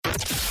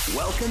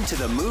Welcome to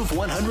the Move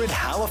 100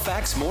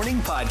 Halifax Morning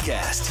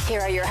Podcast. Here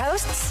are your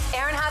hosts,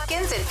 Aaron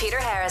Hopkins and Peter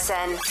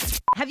Harrison.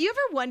 Have you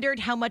ever wondered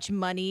how much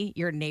money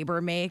your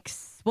neighbor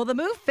makes? Well, the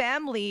Move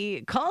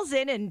family calls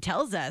in and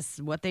tells us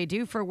what they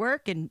do for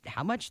work and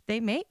how much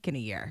they make in a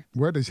year.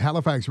 Where does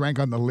Halifax rank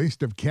on the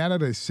list of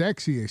Canada's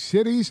sexiest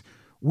cities?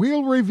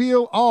 We'll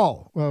reveal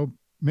all. Well,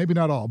 maybe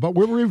not all, but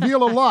we'll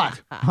reveal a lot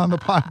on the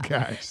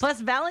podcast. Plus,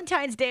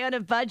 Valentine's Day on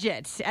a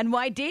budget and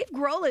why Dave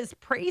Grohl is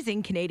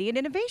praising Canadian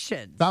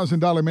innovations.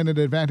 $1,000 minute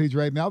advantage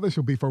right now. This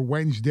will be for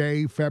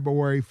Wednesday,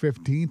 February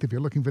 15th. If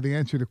you're looking for the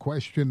answer to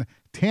question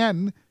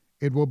 10,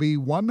 it will be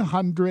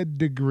 100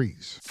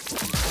 degrees.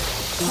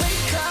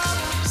 Wake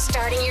up!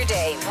 Starting your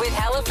day with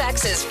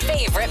Halifax's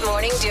favorite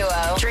morning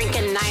duo.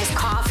 Drinking nice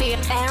coffee.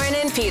 Aaron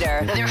and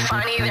Peter. They're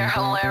funny, they're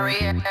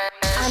hilarious.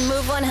 On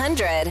Move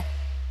 100.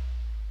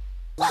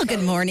 Well,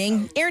 good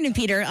morning. Aaron and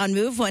Peter on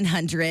Move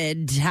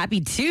 100. Happy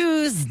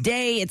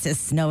Tuesday. It's a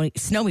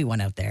snowy one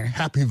out there.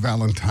 Happy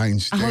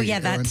Valentine's Day. Oh, yeah,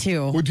 that Aaron.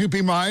 too. Would you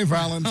be my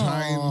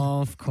Valentine?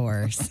 Oh, of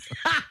course.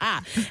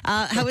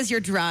 How was your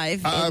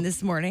drive in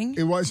this morning?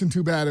 It wasn't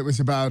too bad. It was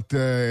about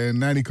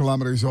 90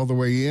 kilometers all the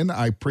way in.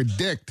 I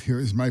predict,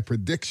 here's my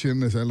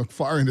prediction as I look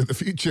far into the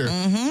future,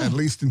 at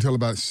least until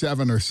about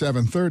 7 or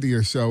 7:30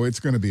 or so,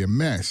 it's going to be a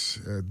mess.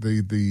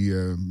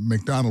 The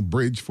McDonald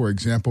Bridge, for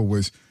example,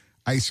 was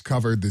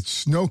ice-covered, it's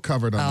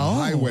snow-covered on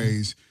the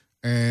highways,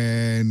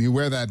 and you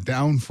wear that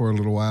down for a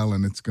little while,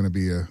 and it's going to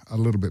be a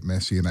little bit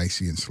messy and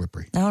icy and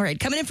slippery. All right.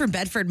 Coming in from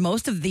Bedford,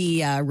 most of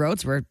the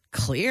roads were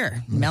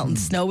clear.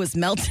 Snow was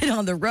melted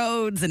on the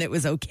roads, and it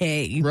was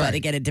okay. Right. But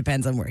again, it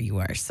depends on where you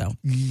are. So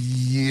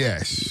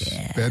Yes.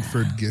 Yeah.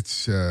 Bedford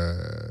gets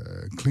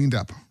cleaned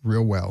up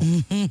real well.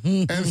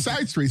 And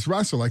side streets,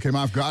 Russell, I came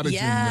off Goddard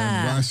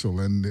and Russell,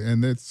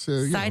 and it's...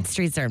 side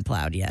streets aren't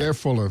plowed yet. They're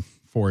full of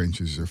 4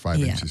 inches or 5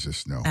 inches of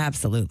snow.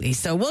 Absolutely.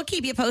 So we'll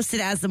keep you posted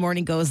as the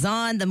morning goes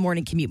on. The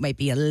morning commute might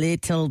be a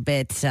little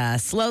bit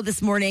slow this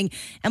morning.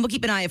 And we'll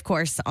keep an eye, of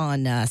course,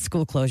 on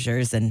school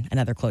closures and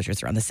other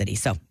closures around the city.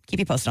 So keep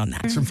you posted on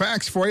that. Some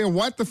facts for you.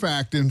 What the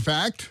fact? In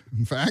fact.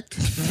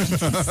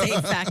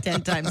 Same fact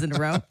 10 times in a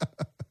row.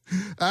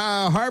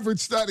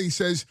 Harvard study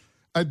says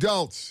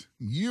adults,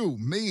 you,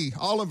 me,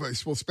 all of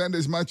us will spend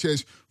as much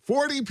as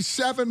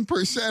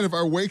 47% of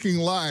our waking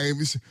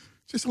lives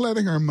just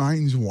letting our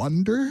minds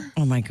wander.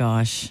 Oh, my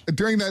gosh.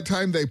 During that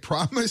time, they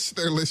promise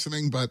they're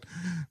listening, but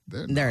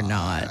they're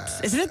not.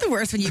 Isn't it the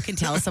worst when you can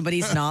tell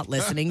somebody's not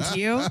listening to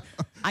you?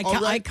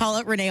 I call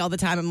it Renee all the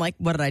time. I'm like,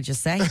 what did I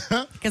just say?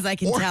 Because I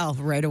can tell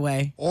right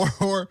away.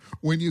 Or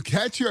when you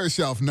catch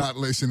yourself not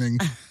listening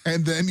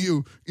and then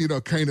you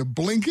kind of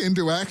blink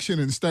into action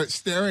and start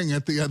staring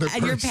at the other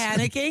person. And you're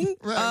panicking?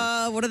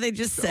 Right. What do they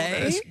just say?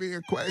 Don't ask me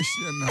a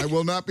question. I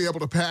will not be able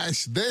to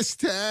pass this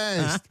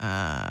test.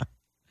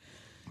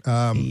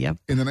 Yep.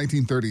 In the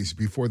 1930s,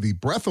 before the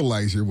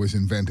breathalyzer was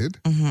invented,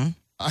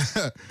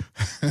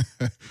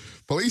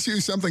 police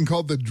used something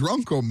called the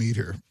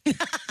drunkometer.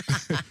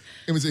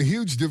 It was a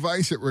huge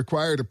device that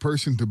required a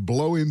person to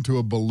blow into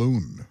a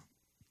balloon.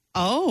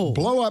 Oh.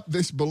 Blow up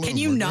this balloon. Can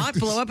you not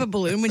blow up a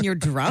balloon when you're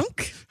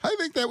drunk? I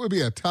think that would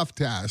be a tough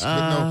task.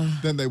 But no,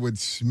 then they would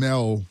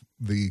smell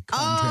the contents of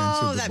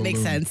the balloon. Oh, that makes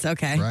sense.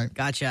 Okay. Right?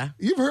 Gotcha.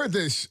 You've heard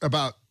this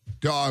about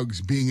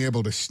dogs being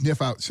able to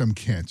sniff out some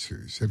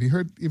cancers.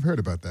 You've heard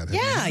about that?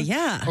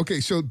 Yeah.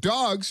 Okay, so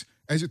dogs,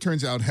 as it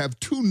turns out, have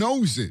 2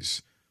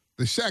 noses.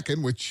 The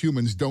second, which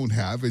humans don't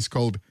have, is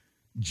called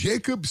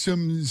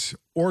Jacobson's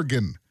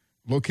organ,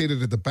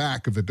 located at the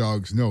back of the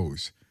dog's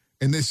nose.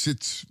 And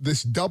it's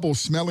this double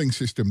smelling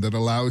system that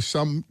allows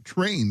some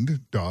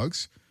trained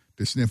dogs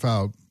to sniff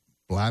out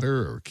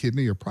bladder or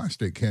kidney or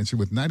prostate cancer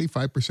with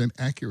 95%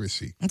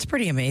 accuracy. That's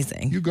pretty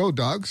amazing. You go,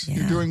 dogs. Yeah.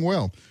 You're doing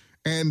well.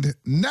 And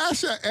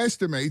NASA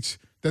estimates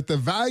that the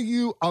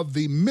value of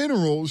the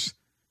minerals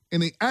in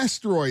the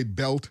asteroid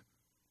belt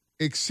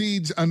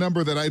exceeds a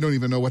number that I don't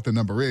even know what the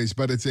number is,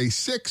 but it's a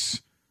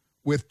 6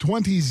 with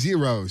 20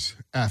 zeros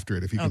after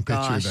it, if you can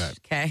picture that.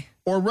 Okay.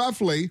 Or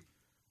roughly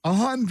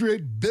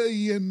 100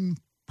 billion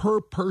per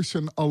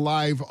person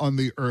alive on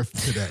the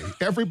earth today.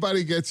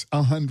 Everybody gets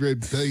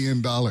 $100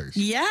 billion.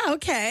 Yeah,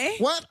 okay.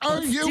 What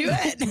are you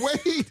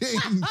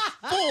waiting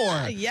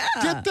for? Yeah.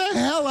 Get the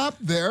hell up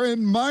there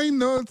and mine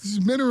those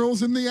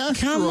minerals in the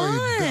asteroid Come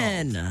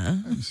on.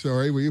 belt. I'm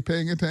sorry, were you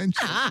paying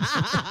attention?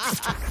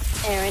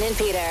 Aaron and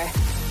Peter.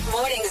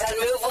 Mornings on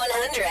Move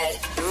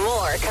 100.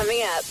 More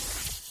coming up.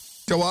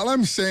 So all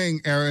I'm saying,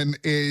 Aaron,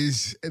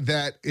 is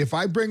that if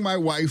I bring my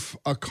wife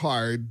a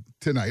card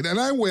tonight, and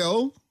I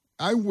will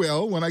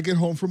when I get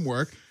home from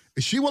work,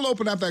 she will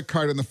open up that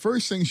card, and the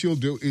first thing she'll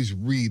do is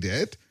read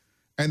it.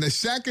 And the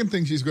second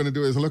thing she's going to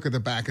do is look at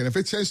the back. And if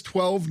it says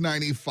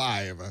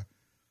 $12.95,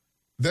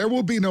 there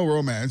will be no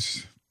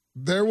romance.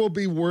 There will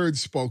be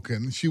words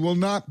spoken. She will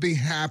not be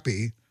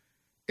happy.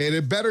 And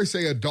it better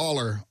say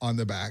 $1 on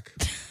the back.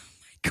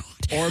 God.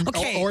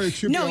 Or it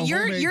should be a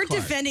homemade you're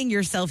card. defending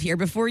yourself here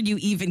before you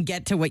even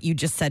get to what you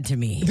just said to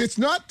me. It's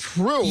not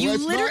true.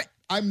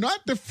 I'm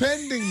not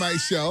defending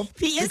myself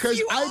Yes, because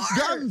you I've are.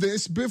 done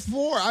this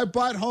before. I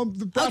brought home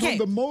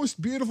the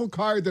most beautiful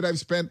card that I've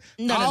spent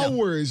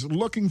hours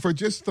looking for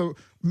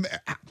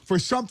for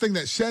something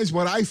that says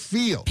what I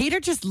feel. Peter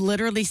just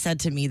literally said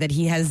to me that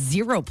he has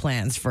zero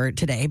plans for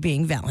today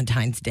being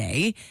Valentine's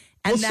Day.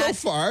 And Well, so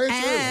far, it's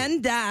early.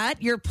 that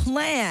your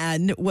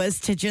plan was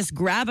to just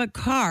grab a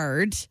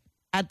card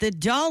at the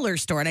dollar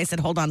store. And I said,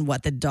 hold on,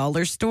 what, the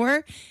dollar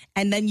store?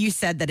 And then you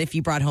said that if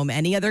you brought home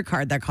any other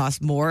card that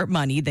cost more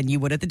money than you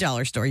would at the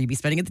dollar store, you'd be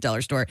spending at the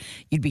dollar store,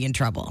 you'd be in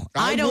trouble.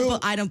 I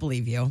don't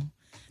believe you.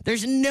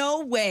 There's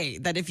no way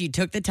that if you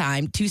took the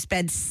time to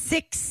spend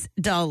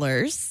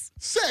 $6.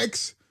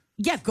 6?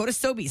 Yeah, go to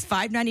Sobeys,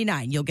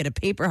 $5.99. You'll get a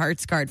Paper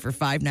Hearts card for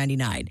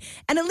 $5.99.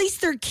 And at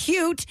least they're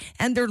cute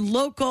and they're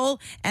local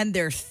and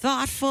they're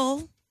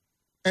thoughtful.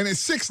 And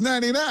it's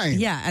 $6.99.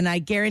 Yeah, and I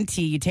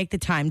guarantee you take the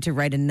time to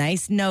write a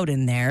nice note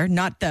in there,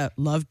 not the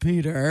love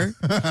Peter.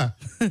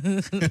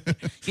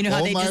 You know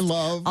how they just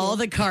love. all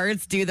the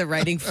cards do the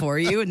writing for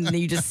you and then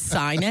you just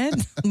sign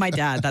it?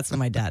 That's what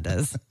my dad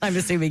does. I'm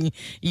assuming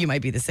you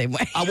might be the same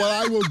way.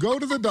 Well, I will go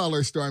to the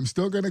dollar store. I'm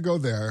still going to go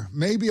there.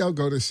 Maybe I'll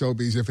go to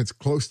Sobeys if it's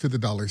close to the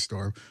dollar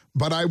store.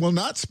 But I will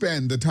not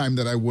spend the time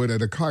that I would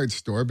at a card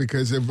store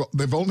because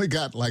they've only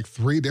got like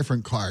 3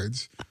 different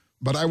cards.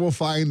 But I will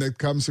find that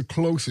comes the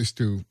closest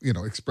to,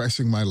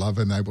 expressing my love,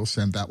 and I will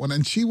send that one.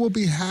 And she will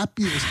be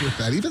happiest with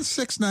that. Even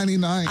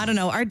 $6.99. I don't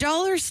know. Are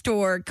dollar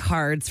store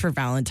cards for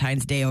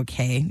Valentine's Day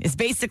okay? Is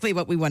basically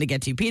what we want to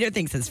get to. Peter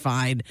thinks it's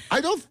fine.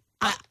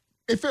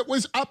 If it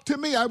was up to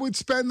me, I would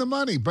spend the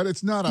money, but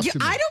it's not up to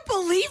me. I don't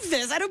believe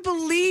this. I don't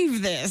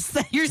believe this.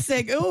 You're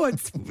saying,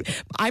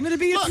 I'm going to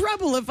be in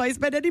trouble if I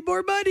spend any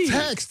more money.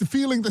 Text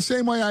feeling the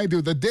same way I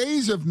do. The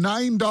days of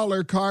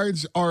 $9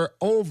 cards are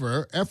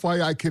over.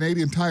 FYI,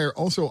 Canadian Tire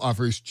also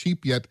offers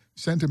cheap yet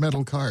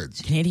sentimental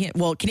cards.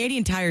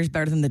 Canadian Tire is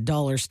better than the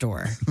dollar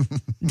store.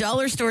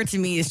 Dollar store to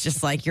me is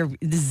just like you're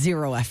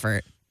zero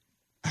effort.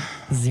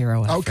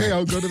 Zero effort. Okay,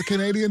 I'll go to the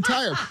Canadian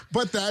Tire,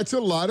 but that's a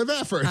lot of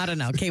effort. I don't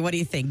know. Okay, what do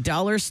you think?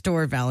 Dollar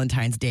store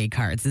Valentine's Day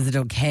cards. Is it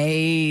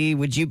okay?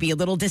 Would you be a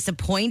little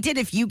disappointed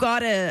if you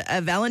got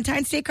a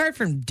Valentine's Day card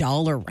from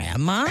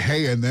Dollarama?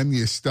 Hey, and then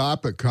you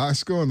stop at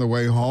Costco on the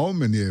way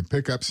home and you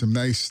pick up some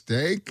nice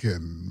steak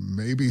and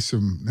maybe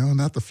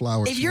not the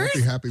flowers. If you won't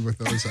be happy with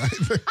those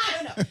either.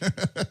 I don't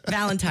know.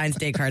 Valentine's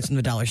Day cards from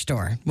the dollar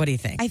store. What do you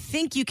think? I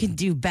think you can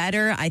do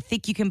better. I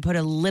think you can put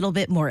a little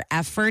bit more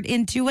effort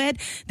into it.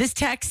 This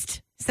text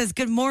says,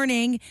 good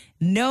morning.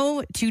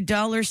 No to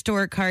dollar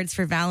store cards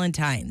for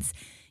Valentine's.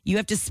 You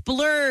have to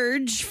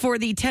splurge for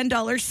the $10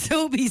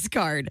 Sobeys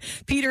card.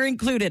 Peter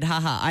included.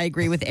 Haha, I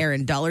agree with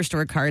Aaron. Dollar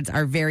store cards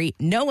are very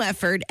no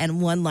effort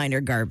and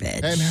one-liner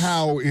garbage. And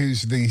how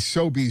is the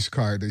Sobeys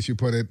card, as you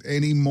put it,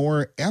 any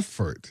more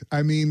effort?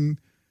 I mean,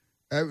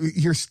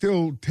 you're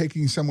still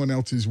taking someone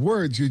else's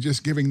words. You're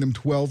just giving them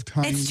 12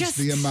 times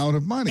the amount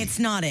of money. It's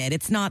not it.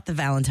 It's not the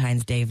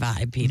Valentine's Day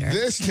vibe, Peter.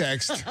 This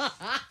text,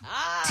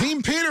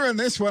 Team Peter in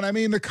this one. I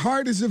mean, the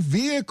card is a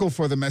vehicle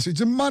for the message.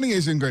 The money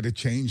isn't going to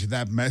change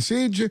that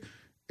message.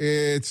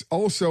 It's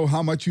also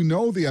how much you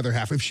know the other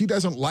half. If she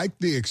doesn't like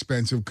the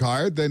expensive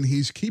card, then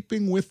he's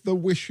keeping with the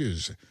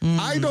wishes.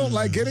 I don't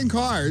like getting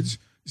cards.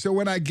 So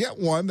when I get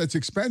one that's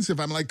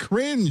expensive, I'm like,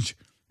 cringe.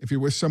 If you're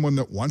with someone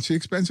that wants the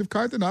expensive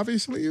card, then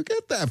obviously you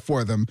get that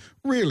for them.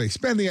 Really,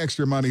 spend the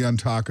extra money on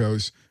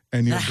tacos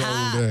and you're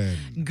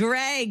golden.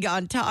 Greg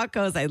on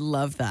tacos. I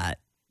love that.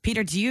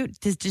 Peter,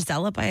 does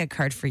Gisela buy a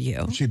card for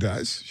you? She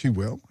does. She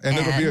will. And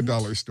it'll be a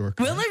dollar store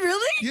card. Will it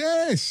really?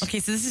 Yes. Okay,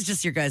 so this is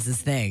just your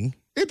guys' thing.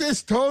 It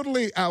is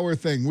totally our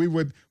thing.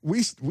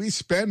 We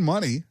spend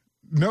money,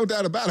 no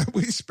doubt about it.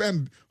 We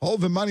spend all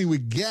the money we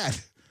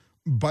get,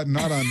 but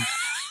not on...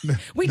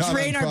 We not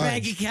drain on our cards.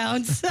 bank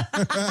accounts.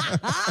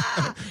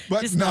 But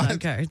just not on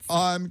cards.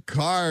 On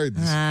cards.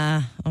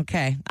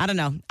 Okay. I don't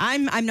know.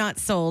 I'm not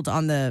sold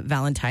on the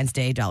Valentine's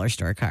Day dollar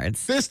store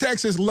cards. This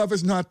text says, love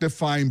is not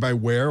defined by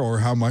where or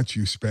how much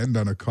you spend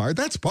on a card.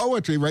 That's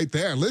poetry right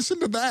there. Listen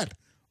to that.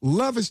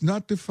 Love is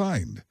not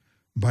defined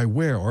by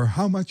where or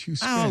how much you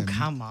spend on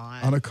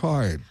a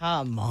card.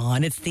 Come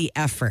on. It's the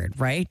effort,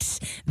 right?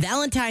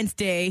 Valentine's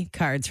Day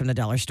cards from the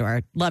dollar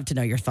store. Love to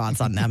know your thoughts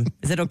on them.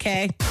 Is it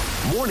okay?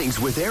 Mornings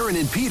with Aaron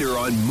and Peter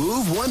on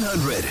Move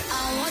 100.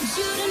 I want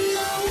you to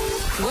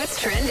know what's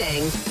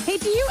trending. Hey,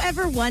 do you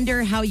ever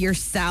wonder how your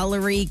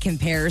salary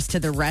compares to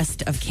the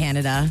rest of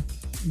Canada?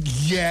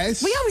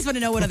 Yes. We always want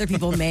to know what other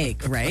people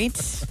make, right?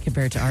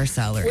 Compared to our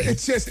salary.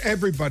 It's just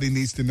everybody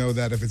needs to know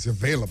that if it's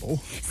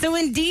available. So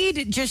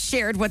Indeed just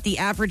shared what the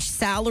average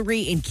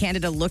salary in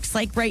Canada looks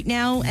like right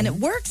now, and it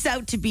works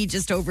out to be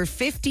just over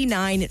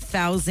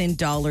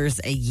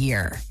 $59,000 a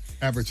year.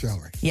 Average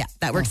salary. Yeah,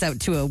 that works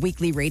out to a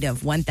weekly rate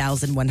of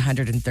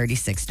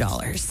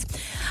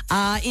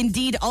 $1,136.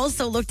 Indeed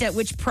also looked at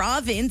which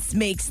province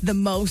makes the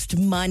most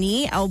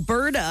money.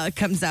 Alberta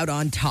comes out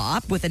on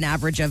top with an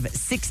average of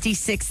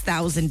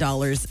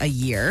 $66,000 a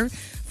year,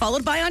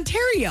 followed by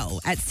Ontario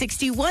at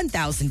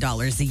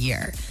 $61,000 a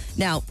year.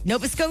 Now,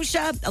 Nova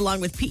Scotia,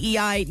 along with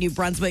PEI, New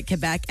Brunswick,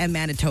 Quebec, and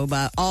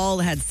Manitoba, all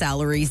had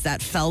salaries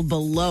that fell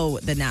below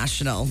the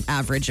national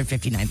average of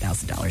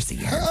 $59,000 a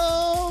year.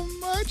 How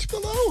much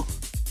below?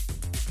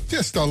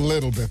 Just a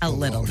little bit below. A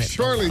little bit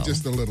Surely below.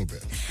 just a little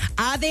bit.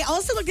 They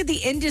also looked at the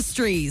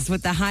industries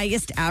with the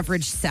highest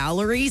average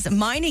salaries.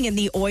 Mining and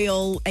the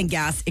oil and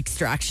gas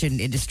extraction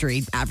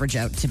industry average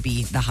out to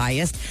be the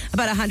highest,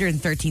 about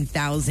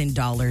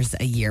 $113,000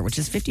 a year, which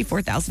is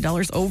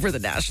 $54,000 over the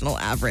national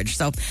average.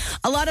 So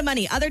a lot of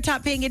money. Other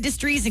top paying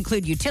industries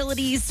include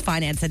utilities,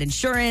 finance and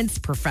insurance,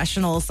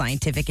 professional,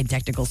 scientific, and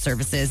technical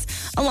services,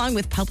 along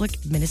with public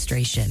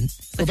administration.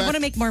 So if you want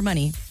to make more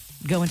money,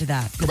 go into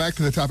that. Go back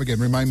to the top again.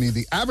 Remind me,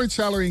 the average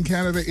salary in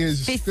Canada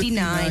is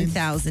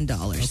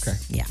 $59,000. Okay.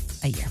 Yeah,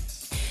 a year.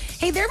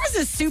 Hey, there was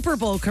a Super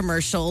Bowl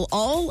commercial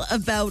all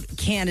about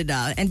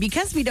Canada. And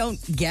because we don't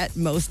get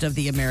most of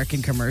the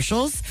American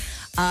commercials,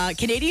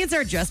 Canadians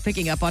are just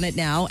picking up on it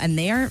now, and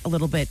they are a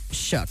little bit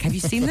shook. Have you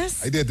seen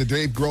this? I did, the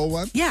Dave Grohl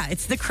one. Yeah,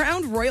 it's the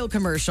Crown Royal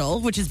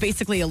commercial, which is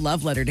basically a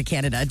love letter to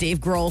Canada. Dave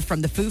Grohl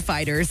from the Foo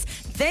Fighters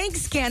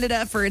thanks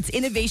Canada for its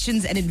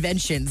innovations and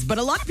inventions. But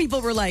a lot of people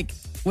were like,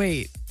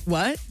 wait,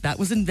 what? That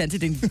was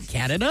invented in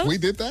Canada? We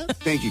did that?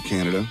 Thank you,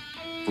 Canada,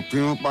 for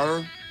peanut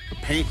butter, the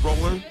paint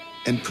roller,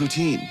 and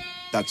poutine.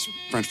 That's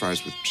French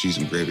fries with cheese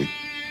and gravy.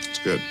 It's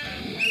good.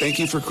 Thank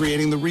you for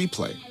creating the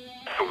replay,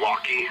 The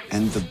walkie.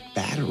 and the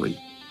battery,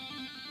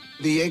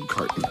 the egg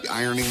carton, the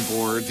ironing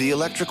board, the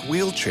electric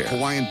wheelchair,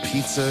 Hawaiian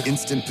pizza,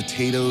 instant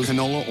potatoes,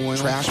 canola oil,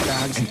 trash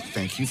bags, and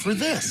thank you for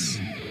this.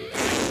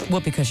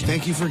 Whoopee cushion.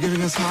 Thank you for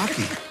giving us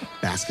hockey,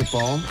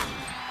 basketball,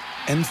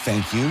 and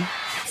thank you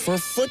for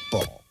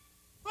football.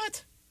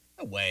 What?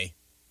 No way.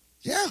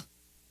 Yeah,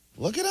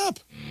 look it up.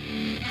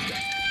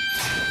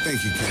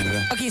 Thank you,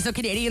 Canada. Okay, so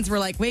Canadians were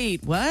like,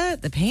 wait,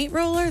 what? The paint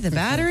roller, the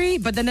battery?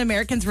 But then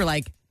Americans were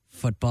like,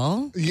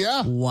 football?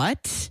 Yeah.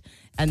 What?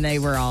 And they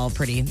were all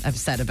pretty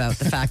upset about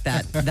the fact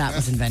that that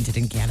was invented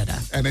in Canada.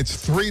 And it's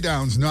 3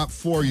 downs, not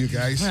 4, you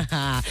guys.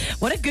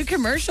 What a good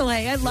commercial,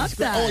 hey? I love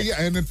that. Oh,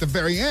 yeah. And at the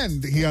very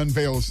end, he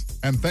unveils,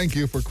 and thank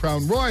you for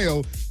Crown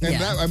Royal. And Yeah.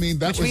 that, I mean,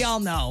 that Which was. we all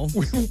know.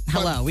 But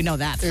Hello, we know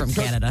that's it from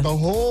took Canada. The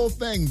whole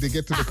thing to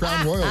get to the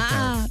Crown Royal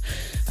part.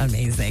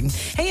 Amazing.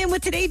 Hey, and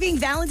with today being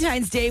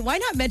Valentine's Day, why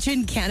not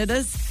mention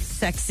Canada's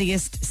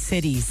sexiest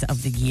cities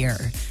of the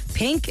year?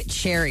 Pink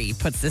Cherry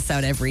puts this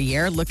out every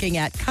year, looking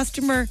at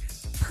customer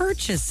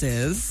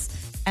purchases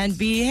and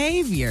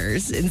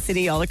behaviors in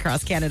city all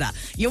across Canada.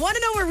 You want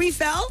to know where we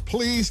fell?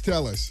 Please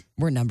tell us.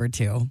 We're number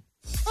 2.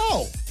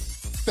 Oh,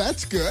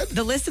 that's good.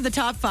 The list of the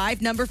top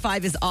 5, number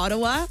 5 is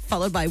Ottawa,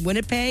 followed by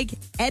Winnipeg,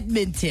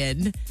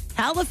 Edmonton,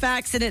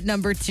 Halifax in at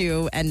number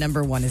 2, and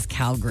number 1 is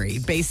Calgary,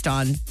 based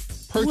on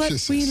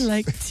Purchases. what we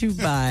like to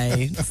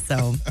buy.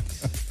 So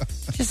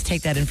just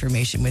take that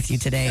information with you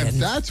today. And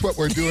that's what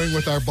we're doing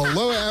with our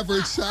below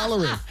average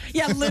salary.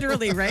 Yeah,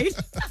 literally, right?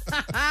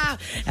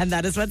 And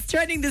that is what's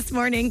trending this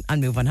morning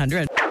on Move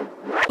 100.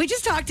 We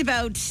just talked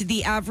about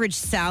the average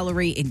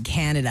salary in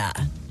Canada.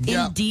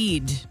 Yeah.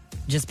 Indeed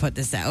just put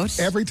this out.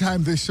 Every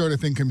time this sort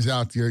of thing comes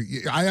out,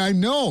 I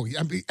know.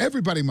 I mean,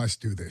 everybody must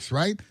do this,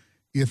 right?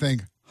 You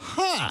think,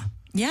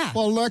 Yeah.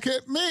 well, look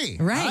at me.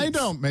 Right. I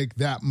don't make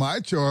that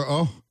much, or,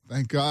 oh,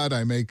 thank God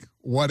I make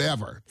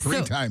whatever,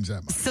 3 times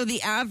that much. So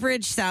the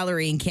average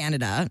salary in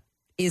Canada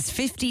is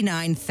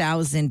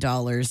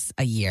 $59,000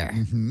 a year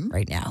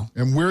right now.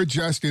 And we're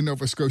just in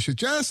Nova Scotia,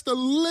 just a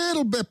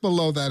little bit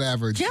below that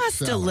average.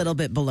 Just a salary. little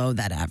bit below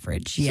that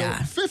average.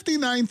 Yeah. So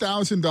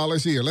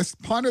 $59,000 a year. Let's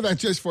ponder that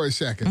just for a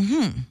second.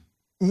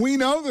 Mm-hmm. We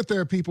know that there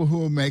are people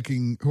who are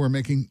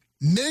making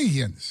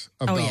millions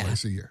of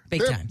dollars a year.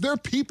 Big time. There are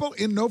people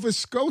in Nova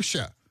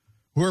Scotia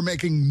who are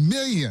making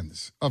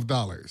millions of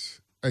dollars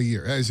a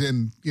year, as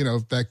in,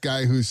 that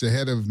guy who's the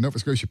head of Nova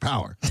Scotia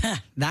Power.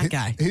 That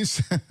guy.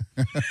 He's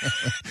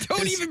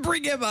Don't even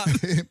bring him up.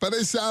 but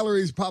his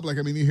salary is public.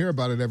 I mean, you hear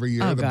about it every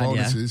year, Oh, the God,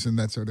 bonuses and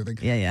that sort of thing.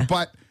 Yeah, yeah.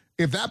 But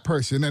if that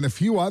person and a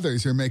few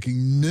others are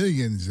making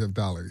millions of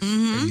dollars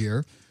Mm-hmm. a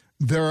year,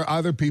 there are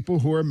other people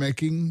who are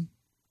making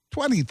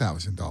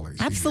 $20,000 a year.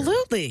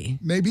 Absolutely.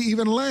 Maybe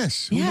even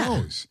less. Who Yeah.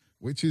 knows?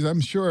 Which is, I'm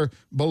sure,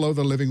 below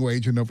the living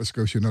wage in Nova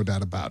Scotia, no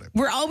doubt about it.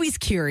 We're always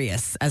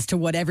curious as to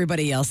what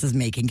everybody else is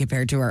making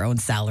compared to our own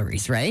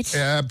salaries, right?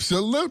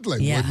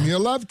 Absolutely. Yeah. Wouldn't you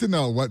love to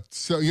know what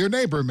your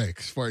neighbor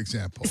makes, for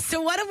example? So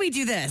why don't we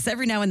do this?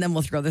 Every now and then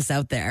we'll throw this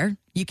out there.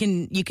 You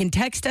can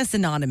text us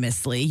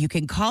anonymously. You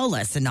can call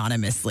us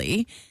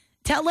anonymously.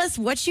 Tell us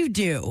what you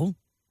do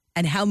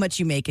and how much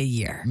you make a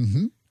year.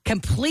 Mm-hmm.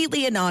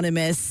 Completely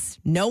anonymous.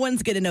 No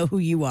one's going to know who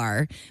you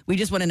are. We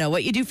just want to know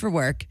what you do for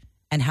work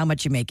and how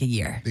much you make a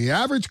year. The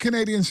average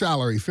Canadian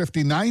salary,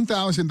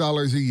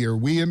 $59,000 a year.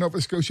 We in Nova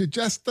Scotia,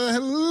 just a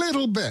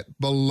little bit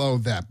below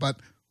that.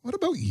 But what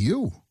about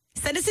you?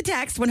 Send us a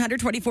text,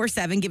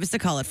 124-7. Give us a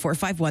call at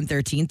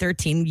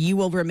 451-1313. You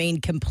will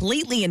remain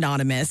completely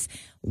anonymous.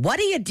 What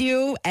do you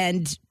do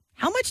and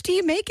how much do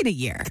you make in a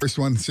year? First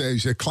one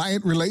says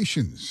client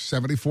relations,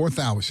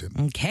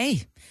 $74,000.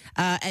 Okay.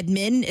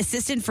 Admin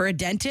assistant for a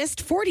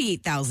dentist,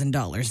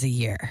 $48,000 a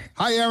year.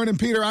 Hi, Aaron and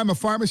Peter. I'm a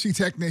pharmacy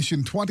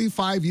technician,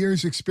 25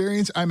 years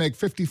experience. I make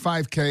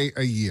 $55K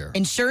a year.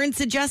 Insurance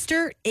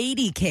adjuster,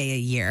 $80K a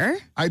year.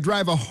 I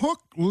drive a hook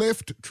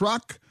lift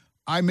truck.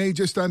 I made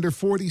just under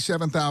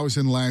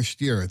 $47,000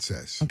 last year, it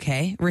says.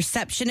 Okay.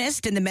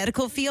 Receptionist in the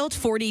medical field,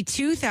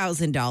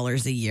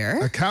 $42,000 a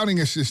year. Accounting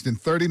assistant,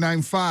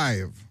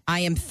 $39,500. I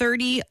am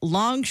 30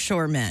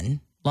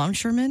 longshoreman.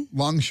 Longshoreman?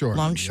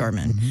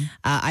 Longshoreman. Yeah.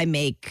 I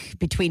make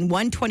between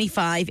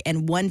 $125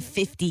 and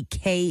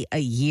 $150K a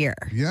year.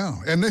 Yeah.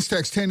 And this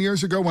text, 10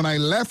 years ago when I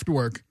left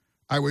work,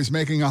 I was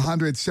making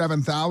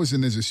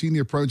 $107,000 as a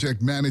senior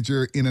project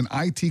manager in an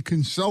IT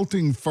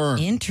consulting firm.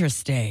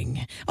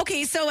 Interesting.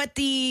 Okay, so at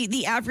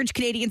the average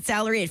Canadian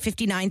salary at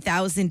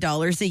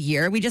 $59,000 a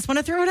year, we just want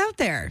to throw it out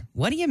there.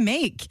 What do you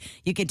make?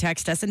 You can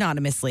text us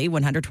anonymously,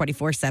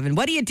 124/7.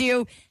 What do you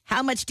do?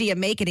 How much do you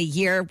make in a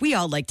year? We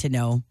all like to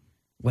know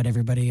what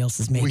everybody else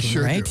is making, We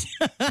sure right? do.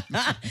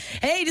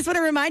 Hey, just want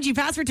to remind you,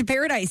 Password to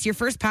Paradise, your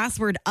first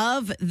password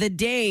of the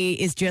day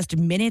is just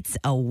minutes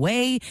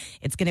away.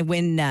 It's going to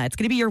win. It's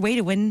going to be your way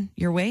to win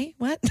your way.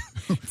 What?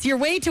 It's your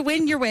way to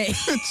win your way.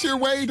 It's your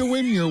way to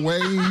win your way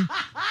to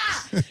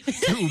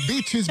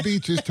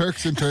beaches,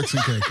 Turks and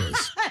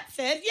Caicos. That's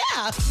it.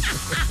 Yeah.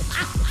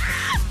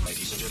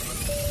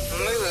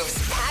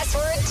 Moves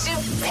password to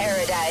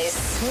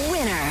paradise.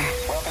 Winner.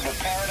 Welcome to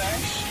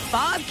paradise.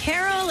 Bob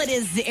Carroll, it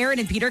is Aaron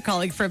and Peter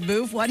calling from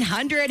Move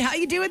 100. How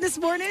you doing this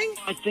morning?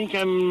 I think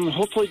I'm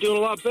hopefully doing a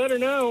lot better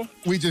now.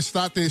 We just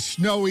thought this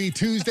snowy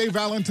Tuesday,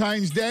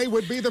 Valentine's Day,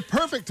 would be the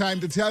perfect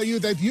time to tell you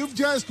that you've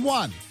just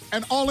won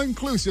an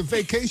all-inclusive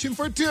vacation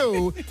for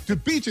two to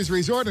Beaches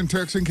Resort in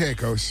Turks and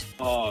Caicos.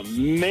 Oh,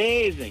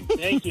 amazing.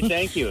 Thank you,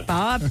 thank you.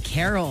 Bob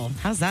Carroll,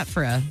 how's that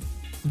for a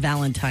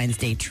Valentine's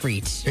Day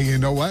treat? And you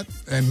know what?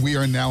 And we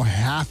are now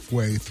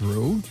halfway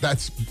through.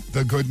 That's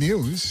the good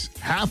news.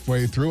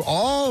 Halfway through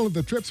all of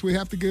the trips we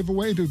have to give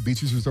away to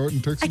Beaches Resort in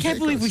Turks I and can't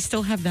Caicos. believe we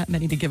still have that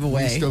many to give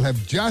away. We still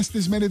have just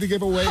as many to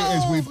give away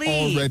as we've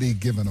Holy. already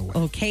given away.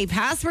 Okay,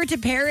 password to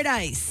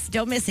paradise.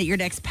 Don't miss it. Your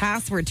next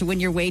password to win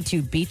your way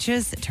to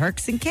Beaches,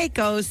 Turks and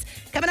Caicos.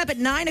 Coming up at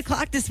 9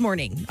 o'clock this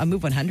morning on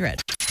Move 100.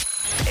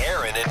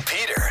 Aaron and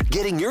Peter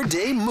getting your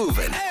day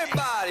moving.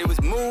 Everybody was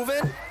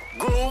moving,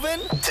 grooving.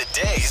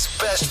 Today's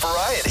best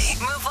variety.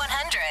 Move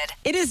 100.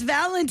 It is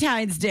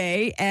Valentine's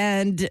Day,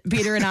 and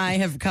Peter and I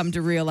have come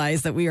to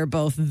realize that we are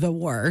both the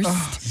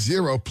worst.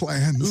 Zero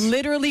plans.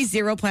 Literally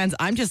zero plans.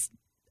 I'm just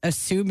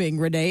assuming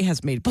Renee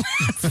has made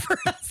plans for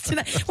us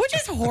tonight, which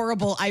is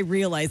horrible. I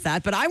realize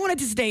that, but I wanted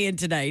to stay in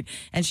tonight,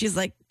 and she's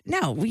like,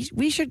 no,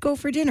 we should go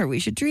for dinner. We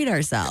should treat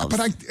ourselves.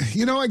 But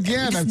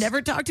again, Just it's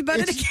never talked about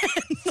it it's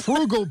again.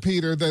 frugal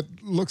Peter that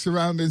looks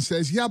around and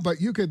says, yeah, but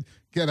you could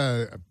get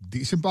a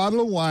decent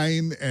bottle of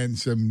wine and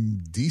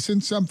some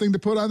decent something to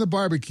put on the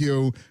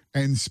barbecue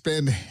and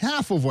spend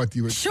half of what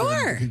you would spend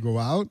Sure. if you go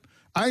out.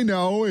 I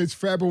know it's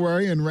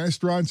February and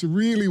restaurants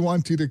really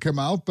want you to come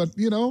out, but,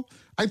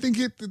 I think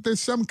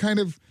there's some kind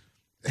of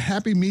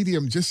happy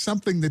medium, just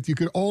something that you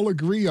could all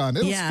agree on.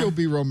 It'll Yeah. still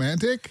be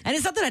romantic. And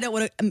it's not that I don't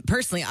want to,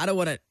 personally, I don't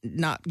want to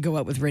not go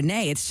out with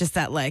Renee. It's just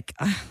that, like,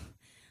 I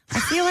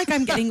feel like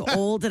I'm getting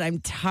old and I'm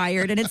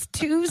tired and it's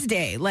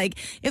Tuesday. Like,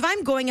 if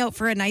I'm going out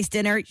for a nice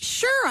dinner,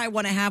 sure, I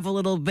want to have a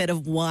little bit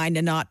of wine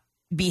and not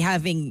be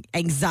having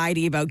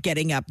anxiety about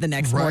getting up the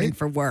next morning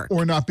for work.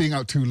 Or not being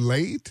out too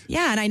late.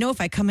 Yeah, and I know if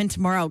I come in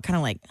tomorrow, kind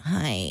of like,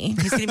 hi,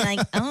 he's gonna be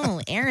like,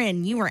 oh,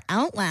 Aaron, you were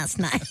out last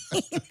night.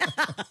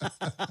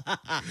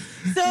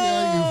 So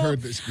Yeah, you've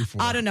heard this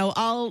before. I don't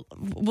know.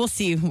 We'll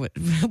see.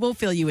 We'll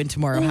fill you in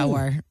tomorrow how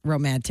our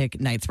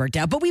romantic nights worked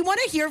out. But we want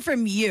to hear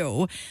from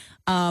you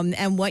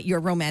and what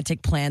your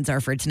romantic plans are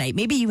for tonight.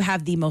 Maybe you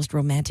have the most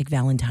romantic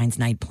Valentine's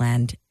night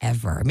planned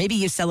ever. Maybe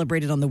you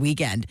celebrated on the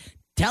weekend.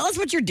 Tell us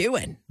what you're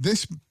doing.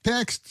 This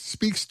text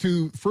speaks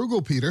to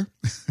frugal Peter.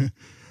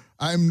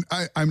 I'm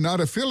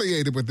not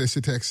affiliated with this,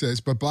 the text says,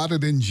 but bought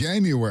it in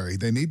January.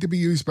 They need to be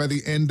used by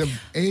the end of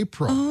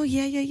April. Oh,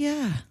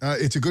 yeah.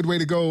 It's a good way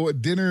to go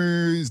on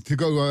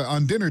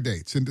dinner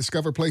dates and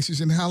discover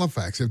places in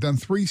Halifax. I've done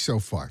 3 so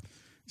far.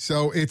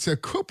 So it's a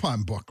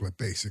coupon booklet,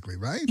 basically,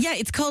 right? Yeah,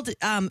 it's called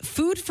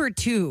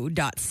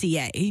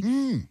foodfor2.ca.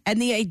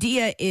 And the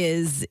idea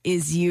is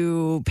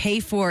you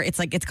pay for, it's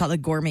called a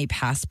gourmet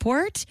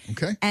passport.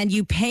 Okay. And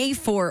you pay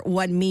for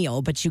 1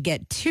 meal, but you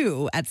get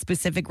 2 at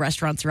specific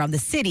restaurants around the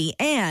city.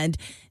 And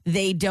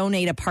they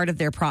donate a part of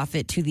their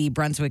profit to the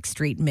Brunswick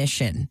Street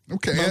Mission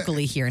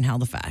locally here in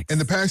Halifax. And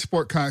the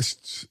passport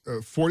costs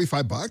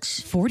 $45.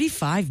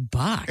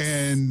 $45.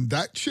 And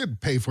that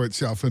should pay for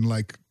itself in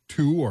like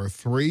 2 or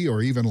 3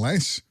 or even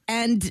less.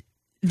 And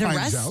The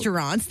finds out.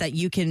 restaurants that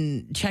you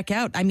can check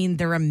out, I mean,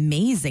 they're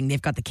amazing.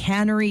 They've got the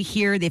Cannery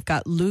here. They've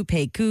got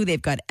Lupe Cu.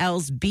 They've got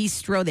El's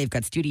Bistro. They've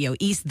got Studio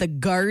East, The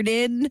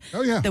Garden.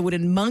 Oh, yeah. The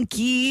Wooden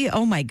Monkey.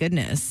 Oh, my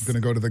goodness. Going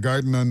to go to the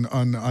Garden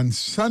on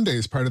Sunday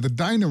as part of the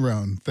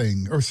Dine-Around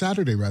thing, or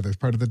Saturday, rather, as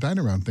part of the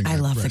Dine-Around thing. I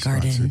that love The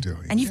restaurants Garden. are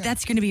doing. And yeah.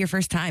 that's going to be your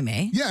first time,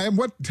 eh? Yeah, and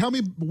tell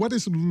me, what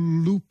is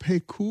Lupe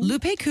Cu?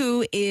 Lupe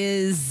Cu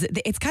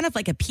it's kind of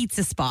like a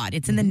pizza spot.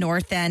 It's in the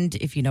North End,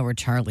 if you know where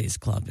Charlie's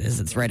Club is.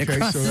 It's right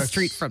across the that's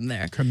street from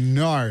there.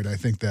 Canard, I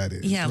think that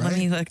is. Yeah, right? let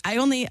me look. I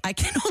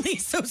can only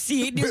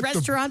associate new With the-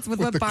 restaurants with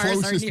with what the bars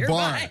are closest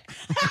nearby.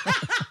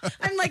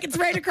 I'm like, it's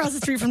right across the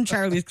street from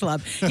Charlie's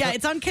Club. Yeah,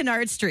 it's on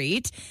Canard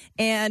Street,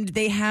 and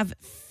they have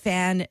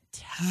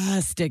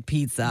fantastic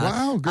pizza.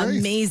 Wow, great.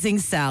 Amazing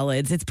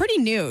salads. It's pretty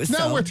new. Now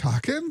So we're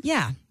talking.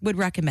 yeah, would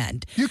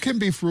recommend. You can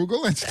be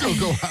frugal and still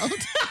go out.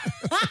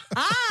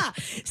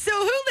 So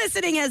who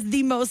listening has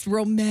the most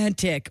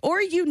romantic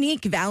or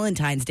unique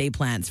Valentine's Day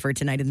plans for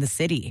tonight in the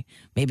city?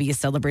 Maybe you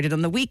celebrated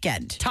on the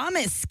weekend.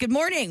 Thomas, good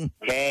morning.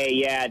 Hey,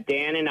 yeah,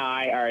 Dan and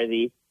I are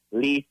the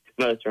least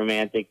most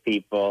romantic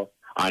people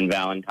on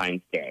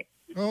Valentine's Day.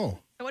 Oh.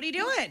 So what are you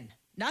doing?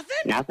 Nothing?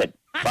 Nothing.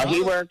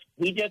 Well,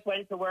 he just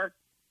went to work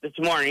this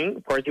morning.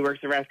 Of course, he works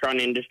in the restaurant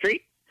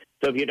industry.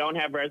 So if you don't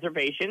have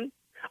reservations,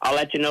 I'll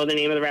let you know the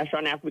name of the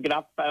restaurant after we get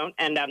off the phone.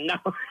 And no.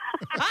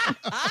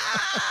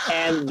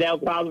 And they'll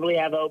probably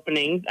have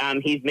openings.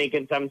 He's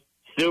making some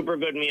super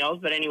good meals.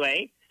 But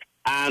anyway,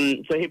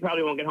 so he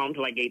probably won't get home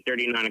till like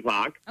 8:30, 9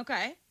 o'clock.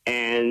 Okay.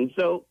 And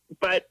so,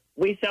 but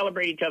we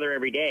celebrate each other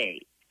every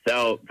day.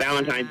 So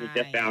Valentine's is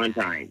just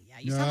Valentine's. Yeah,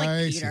 you sound like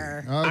I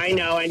Peter. see. Okay. I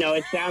know.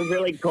 It sounds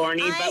really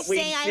corny, but we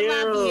do.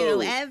 I love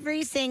you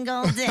every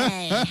single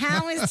day.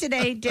 How is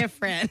today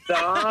different?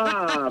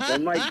 Stop. Oh,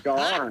 my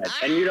God.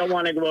 And you don't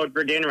want to go out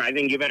for dinner. I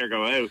think you better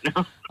go out.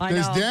 I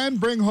Does know. Dan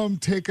bring home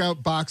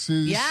takeout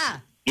boxes? Yeah.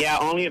 Yeah,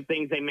 only if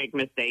things they make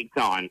mistakes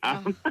on.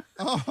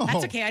 Oh.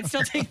 That's okay. I'd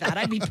still take that.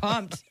 I'd be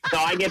pumped. So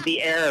I get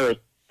the errors.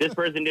 This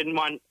person didn't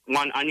want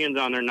onions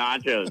on their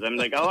nachos. I'm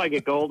like, I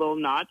get gold old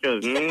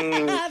nachos.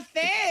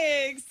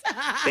 Thanks.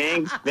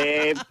 Thanks,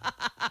 babe.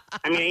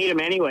 I mean, I eat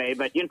them anyway,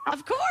 but you know.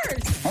 Of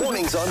course.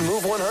 Mornings on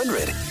Move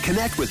 100.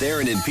 Connect with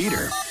Aaron and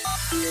Peter.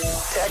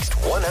 Text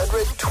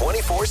 100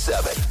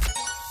 24/7.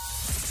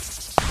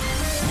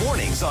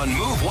 Mornings on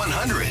Move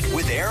 100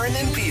 with Aaron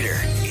and Peter.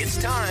 It's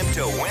time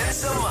to win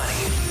some money.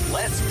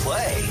 Let's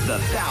play the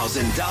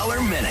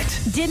 $1,000 Minute.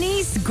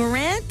 Denise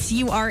Grant,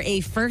 you are a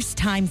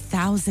first-time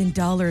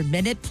 $1,000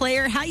 minute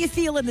player. How you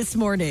feeling this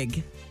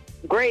morning?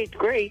 Great.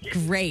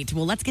 Great.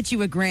 Well, let's get you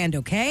 $1,000,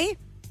 okay?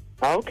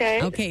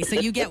 Okay. Okay, so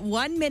you get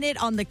 1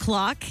 minute on the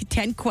clock,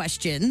 10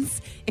 questions.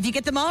 If you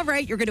get them all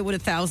right, you're going to win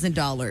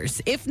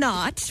 $1,000. If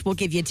not, we'll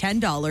give you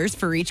 $10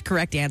 for each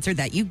correct answer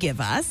that you give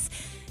us.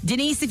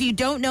 Denise, if you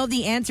don't know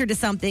the answer to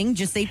something,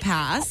 just say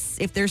pass.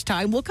 If there's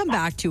time, we'll come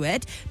back to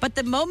it. But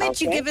the moment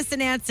you Okay. give us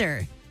an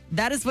answer,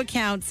 that is what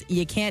counts.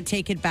 You can't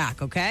take it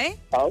back, okay?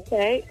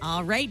 Okay.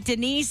 All right,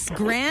 Denise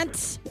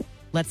Grant,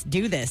 let's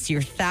do this. Your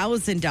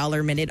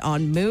 $1,000 minute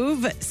on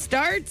Move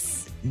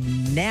starts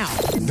now.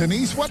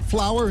 Denise, what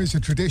flower is a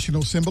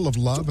traditional symbol of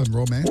love and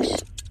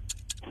romance?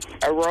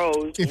 A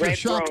rose. If you're red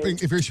shopping,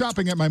 rose. if you're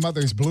shopping at my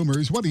mother's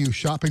Bloomers, what are you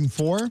shopping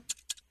for?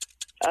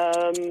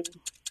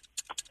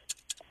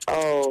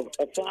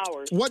 A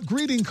flower. What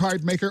greeting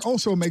card maker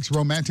also makes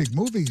romantic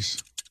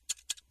movies?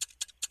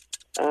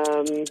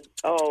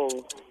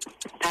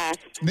 Pass.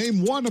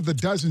 Name one of the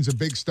dozens of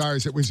big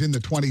stars that was in the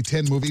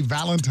 2010 movie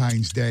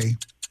Valentine's Day.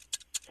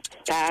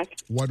 Pass.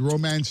 What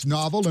romance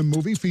novel and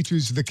movie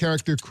features the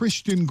character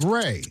Christian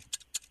Grey?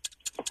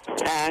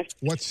 Pass.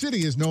 What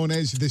city is known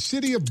as the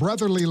City of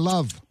Brotherly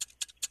Love?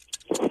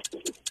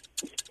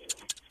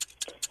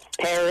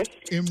 Paris.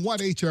 In what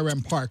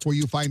HRM park will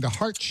you find a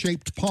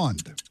heart-shaped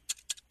pond?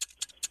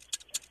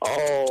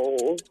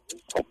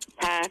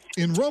 Pass.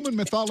 In Roman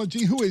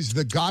mythology, who is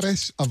the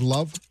goddess of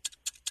love?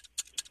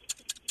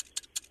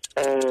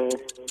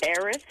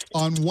 Eris.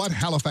 On what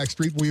Halifax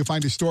street will you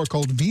find a store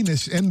called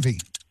Venus Envy?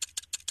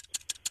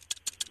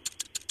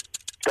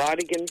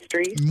 Godigan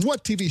Street. And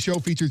what TV show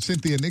featured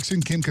Cynthia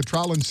Nixon, Kim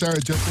Cattrall, and Sarah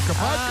Jessica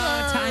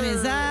Parker? Time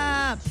is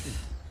up.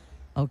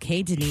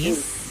 Okay,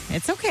 Denise.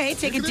 It's okay.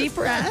 Take a deep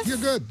breath. You're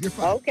good. You're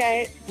fine.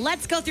 Okay.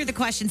 Let's go through the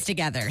questions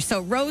together.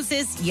 So,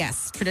 roses,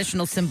 yes,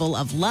 traditional symbol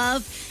of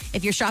love.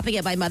 If you're shopping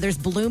at my mother's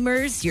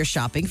Bloomers, you're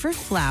shopping for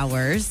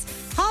flowers.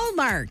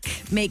 Hallmark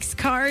makes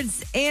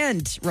cards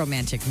and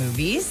romantic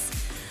movies.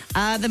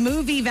 The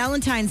movie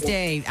Valentine's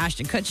Day,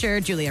 Ashton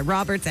Kutcher, Julia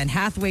Roberts, Anne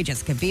Hathaway,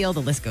 Jessica Biel,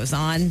 the list goes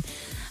on.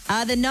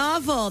 The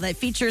novel that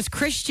features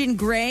Christian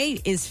Grey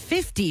is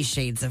 50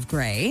 Shades of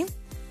Grey.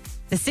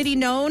 The city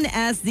known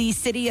as the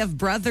City of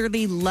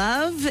Brotherly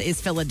Love is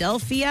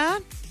Philadelphia.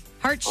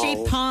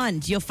 Heart-shaped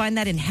pond, you'll find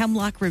that in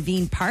Hemlock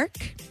Ravine Park.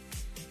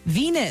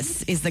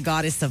 Venus is the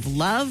goddess of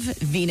love.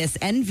 Venus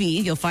Envy,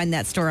 you'll find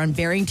that store on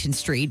Barrington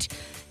Street.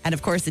 And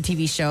of course, the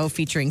TV show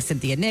featuring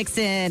Cynthia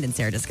Nixon and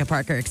Sarah Jessica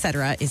Parker,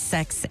 etc., is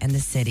Sex and the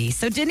City.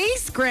 So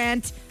Denise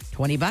Grant,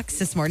 $20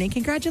 this morning.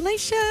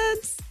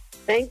 Congratulations.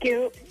 Thank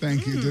you.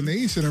 Thank you,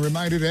 Denise. And a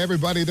reminder to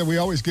everybody that we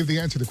always give the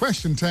answer to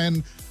question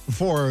 10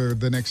 for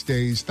the next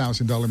day's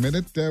 $1,000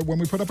 Minute when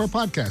we put up our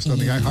podcast on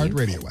the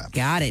iHeartRadio app.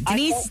 Got it.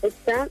 Denise? It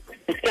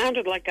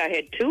sounded like I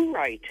had 2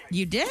 right.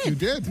 You did. You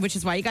did. Which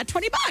is why you got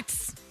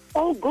 $20.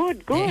 Oh,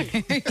 good. There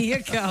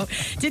you go.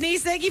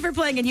 Denise, thank you for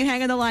playing, and you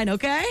hang on the line,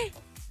 okay?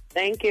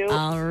 Thank you.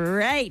 All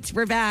right.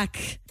 We're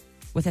back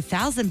with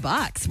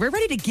 $1,000. We're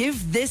ready to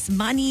give this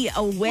money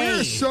away.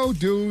 We're so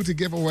due to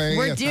give away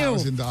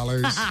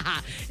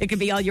 $1,000. It could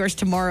be all yours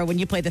tomorrow when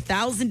you play the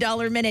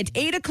 $1,000 Minute,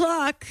 8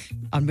 o'clock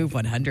on Move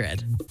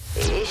 100.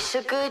 It's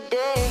a good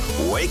day.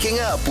 Waking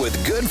up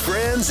with good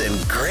friends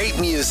and great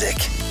music.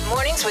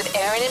 Mornings with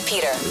Aaron and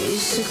Peter.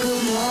 It's a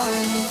good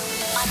morning.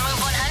 On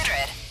Move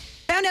 100.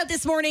 Found out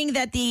this morning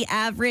that the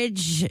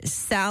average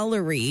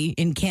salary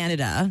in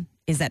Canada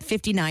is at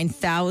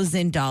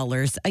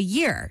 $59,000 a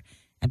year.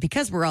 And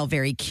because we're all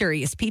very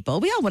curious people,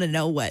 we all want to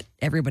know what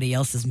everybody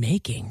else is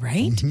making,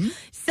 right? Mm-hmm.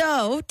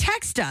 So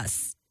text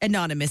us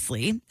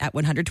anonymously at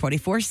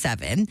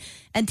 124/7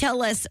 and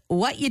tell us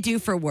what you do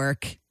for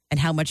work and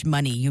how much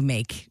money you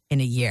make in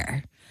a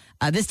year.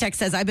 This text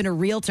says, I've been a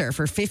realtor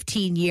for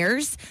 15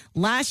 years.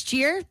 Last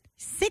year,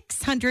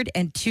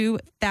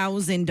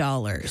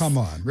 $602,000. Come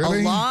on,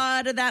 really? A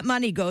lot of that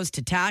money goes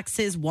to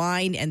taxes,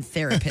 wine, and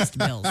therapist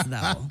bills,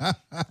 though.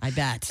 I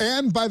bet.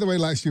 And by the way,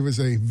 last year was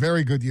a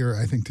very good year,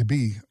 I think, to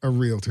be a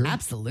realtor.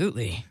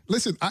 Absolutely.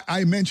 Listen,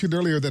 I mentioned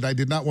earlier that I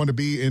did not want to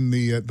be in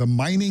the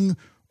mining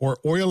or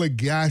oil and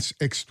gas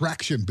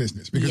extraction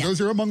business because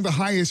those are among the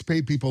highest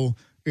paid people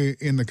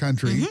in the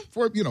country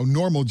for,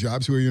 normal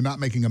jobs where you're not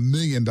making $1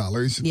 million.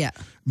 Yeah.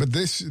 But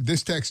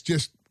this text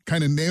just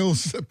kind of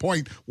nails the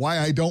point why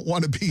I don't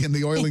want to be in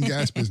the oil and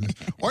gas business.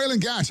 Oil and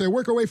gas, I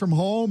work away from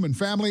home and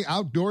family,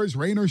 outdoors,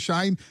 rain or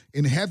shine,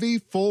 in heavy,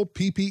 full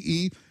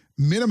PPE.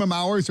 Minimum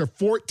hours are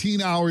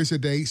 14 hours a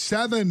day,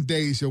 7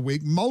 days a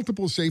week,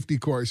 multiple safety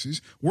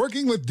courses,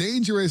 working with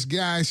dangerous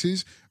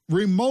gases,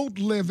 remote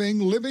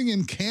living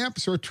in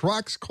camps or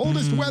trucks,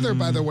 coldest weather,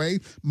 by the way,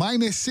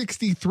 minus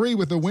 63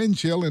 with a wind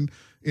chill in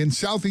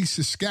southeast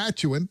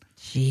Saskatchewan.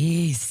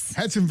 Jeez.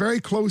 Had some very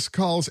close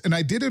calls, and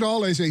I did it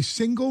all as a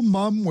single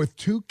mom with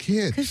 2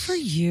 kids. Good for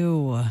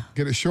you.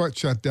 Get a short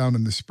shutdown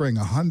in the spring,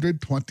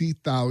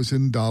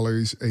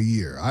 $120,000 a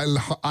year.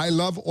 I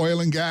love oil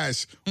and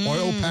gas.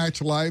 Oil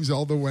patch lives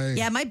all the way.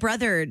 Yeah, my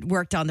brother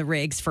worked on the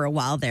rigs for a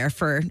while there.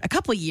 For a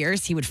couple of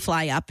years, he would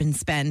fly up and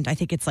spend, I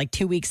think it's like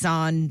 2 weeks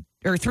on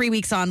or 3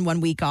 weeks on,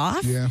 1 week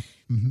off. Yeah.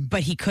 Mm-hmm.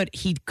 But he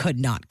could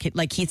not.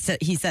 Like he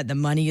said the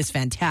money is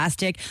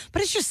fantastic,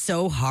 but it's just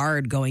so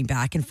hard going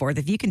back and forth.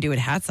 If you can do it,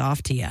 hats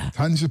off to you.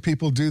 Tons of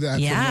people do that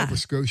from Nova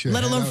Scotia.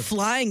 Let alone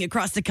flying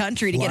across the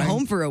country to get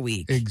home for a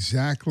week.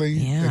 Exactly.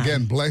 Yeah.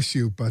 Again, bless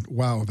you, but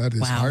wow, that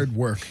is hard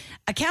work.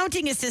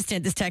 Accounting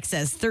assistant, this text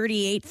says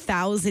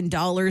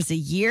 $38,000 a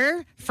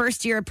year.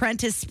 First year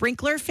apprentice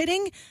sprinkler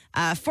fitting,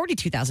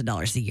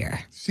 $42,000 a year.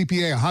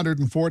 CPA,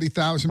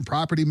 $140,000.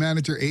 Property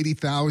manager,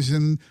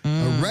 $80,000.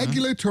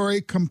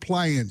 Regulatory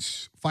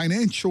compliance,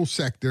 financial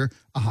sector,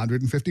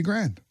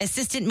 $150,000.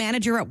 Assistant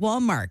manager at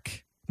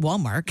Walmart.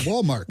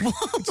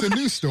 It's a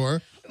new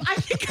store. I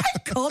think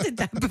I've called it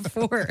that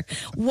before.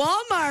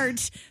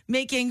 Walmart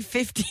making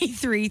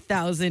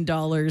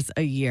 $53,000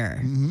 a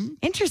year. Mm-hmm.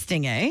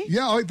 Interesting, eh?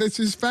 Yeah, this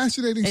is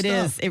fascinating stuff. It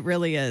is. It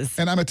really is.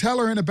 And I'm a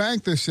teller in a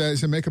bank, this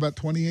says, and make about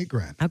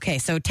 $28,000. Okay,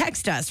 so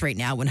text us right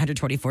now,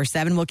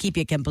 124/7. We'll keep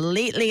you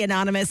completely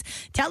anonymous.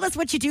 Tell us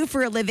what you do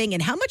for a living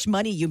and how much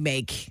money you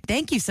make.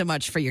 Thank you so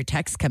much for your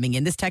text coming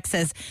in. This text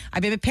says,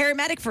 I've been a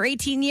paramedic for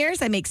 18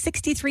 years. I make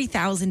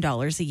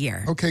 $63,000 a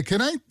year. Okay,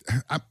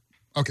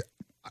 okay.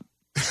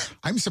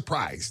 I'm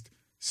surprised.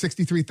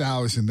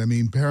 63,000. I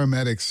mean,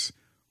 paramedics,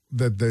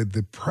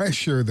 the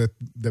pressure that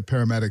the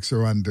paramedics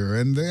are under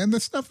and the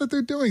stuff that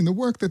they're doing, the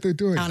work that they're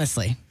doing.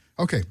 Honestly.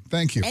 Okay,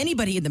 thank you.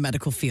 Anybody in the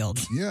medical field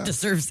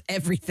deserves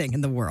everything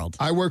in the world.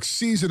 I work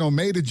seasonal,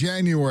 May to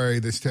January,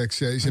 this text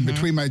says. And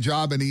between my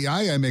job and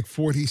EI, I make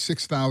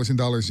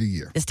 $46,000 a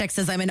year. This text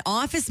says, I'm an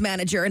office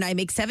manager and I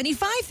make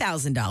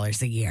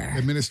 $75,000 a year.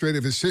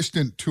 Administrative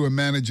assistant to a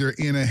manager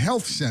in a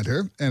health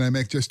center, and I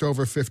make just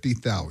over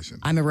 $50,000.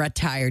 I'm a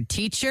retired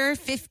teacher,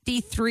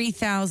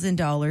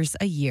 $53,000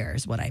 a year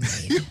is what I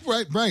made.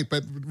 Right.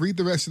 But read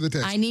the rest of the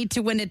text. I need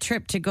to win a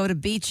trip to go to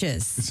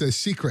beaches. It says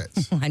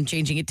secrets. I'm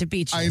changing it to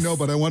beaches. I know,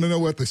 but I want to know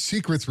what the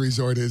Secrets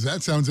Resort is.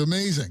 That sounds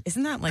amazing.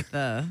 Isn't that like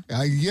the...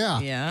 Yeah.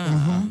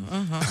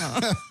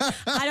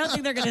 I don't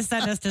think they're going to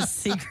send us to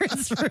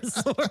Secrets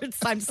Resorts.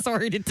 I'm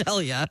sorry to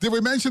tell you. Did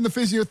we mention the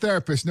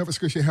physiotherapist, Nova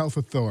Scotia Health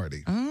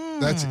Authority?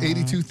 That's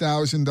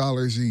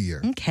 $82,000 a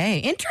year. Okay.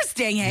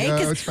 Interesting, hey?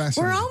 Yeah, it's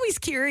fascinating. We're always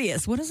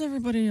curious. What is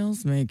everybody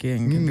else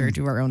making compared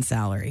to our own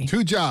salary?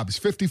 2 jobs,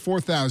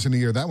 $54,000 a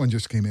year. That one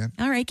just came in.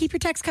 All right. Keep your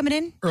text coming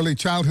in. Early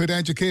childhood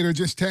educator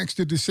just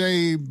texted to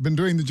say, been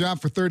doing the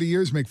job for 30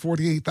 years, make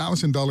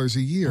 $48,000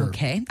 a year.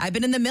 Okay. I've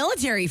been in the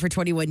military for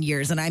 21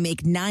 years, and I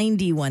make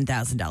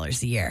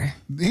 $91,000 a year.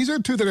 These are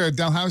 2 that are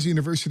Dalhousie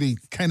University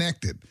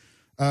connected.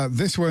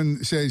 This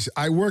one says,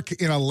 I work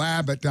in a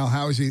lab at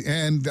Dalhousie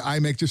and I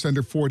make just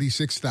under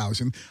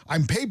 $46,000.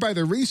 I'm paid by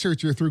the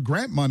researcher through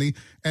grant money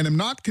and am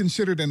not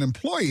considered an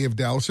employee of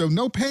Dell, so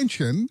no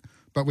pension,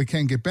 but we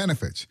can get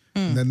benefits.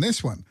 And then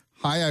this one,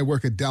 hi, I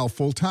work at Dell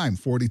full-time,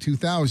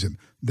 $42,000.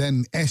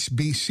 Then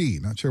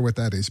SBC, not sure what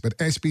that is, but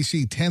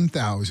SBC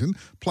 $10,000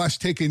 plus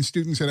take-in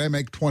students and I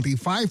make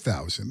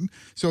 $25,000.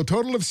 So a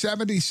total of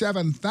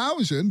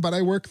 $77,000, but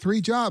I work 3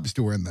 jobs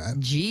to earn that.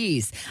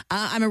 Jeez.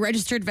 I'm a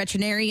registered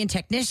veterinarian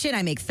technician.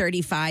 I make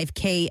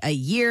 $35K a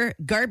year.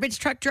 Garbage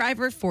truck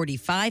driver,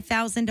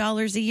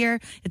 $45,000 a year.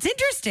 It's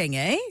interesting,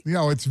 eh? You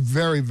know, it's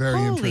very, very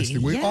Holy,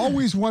 interesting. We yeah.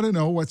 always want to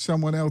know what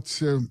someone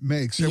else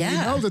makes. And we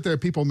know that there are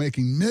people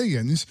making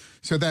millions,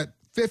 so that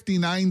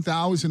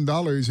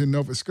 $59,000 in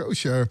Nova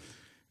Scotia,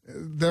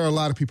 there are a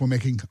lot of people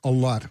making a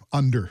lot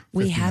under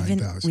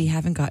 $59,000. We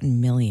haven't gotten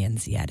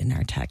millions yet in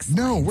our text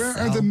No, line, where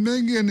are the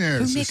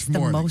millionaires who makes this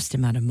morning? the most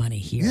amount of money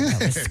here in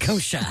Nova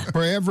Scotia?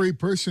 For every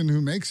person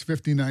who makes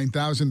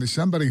 $59,000, there's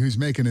somebody who's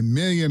making $1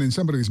 million and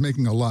somebody who's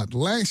making a lot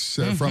less.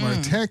 From our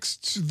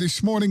texts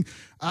this morning,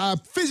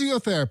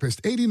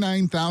 physiotherapist,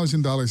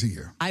 $89,000 a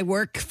year. I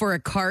work for a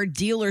car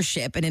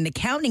dealership in an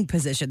accounting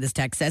position, this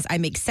text says. I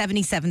make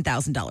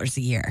 $77,000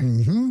 a year.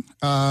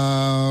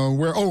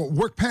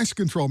 Work pest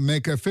control,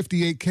 make a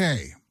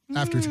 $58K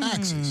after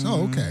taxes.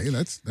 Oh, okay,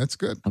 that's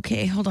good.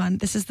 Okay, hold on.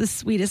 This is the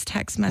sweetest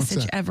text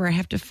message ever. I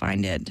have to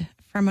find it.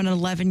 From an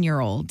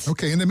 11-year-old.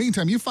 Okay, in the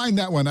meantime, you find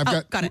that one.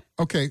 I've got it.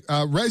 Okay,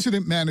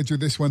 resident manager,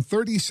 this one,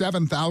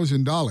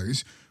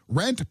 $37,000.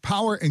 Rent,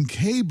 power, and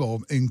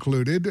cable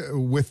included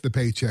with the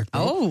paycheck.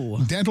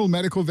 Oh. Dental,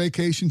 medical,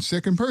 vacation,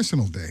 sick, and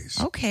personal days.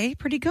 Okay,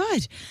 pretty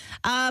good.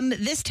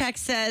 This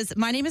text says,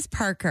 my name is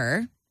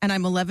Parker, and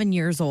I'm 11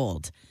 years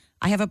old.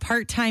 I have a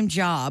part-time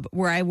job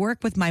where I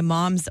work with my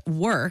mom's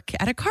work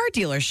at a car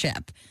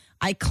dealership.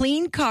 I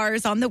clean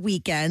cars on the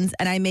weekends,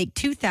 and I make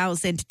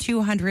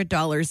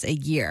 $2,200 a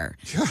year.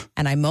 Yeah.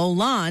 And I mow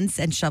lawns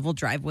and shovel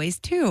driveways,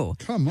 too.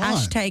 Come on.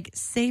 Hashtag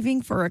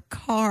saving for a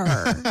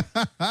car.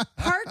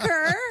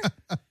 Parker,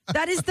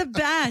 that is the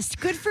best.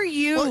 Good for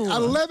you.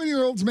 Well,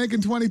 11-year-olds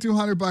making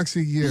 $2,200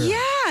 a year. Yeah,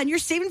 and you're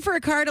saving for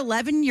a car at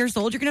 11 years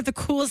old. You're going to have the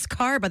coolest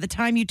car by the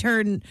time you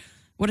turn,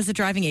 what is the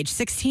driving age?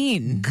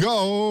 16.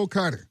 Go,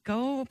 Carter.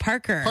 Go,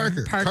 Parker.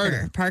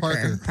 Parker.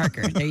 Parker.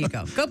 There you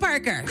go. Go,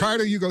 Parker.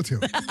 Carter, you go too.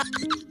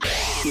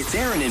 It's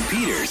Aaron and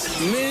Peter's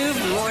Move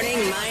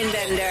Morning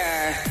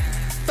Mindbender.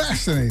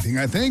 Fascinating,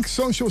 I think.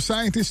 Social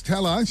scientists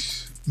tell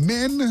us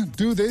men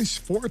do this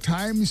 4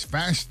 times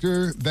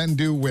faster than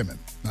do women.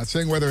 Not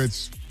saying whether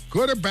it's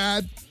good or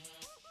bad,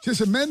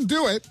 just that men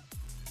do it.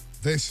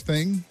 This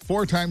thing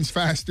 4 times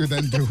faster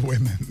than do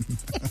women.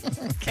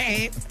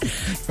 Okay.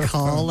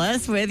 Call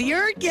us with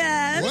your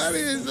guess. What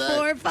is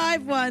that?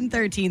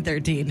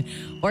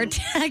 451-1313. Or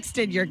text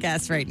in your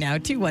guess right now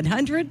to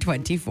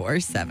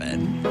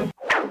 100-24-7.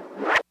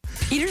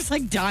 Peter's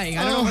like dying.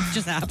 I don't know what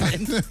just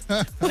happened.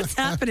 What's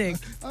happening?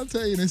 I'll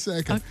tell you in a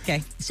second.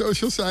 Okay.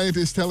 Social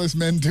scientists tell us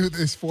men do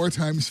this 4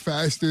 times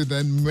faster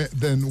than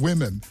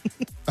women.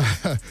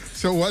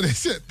 So what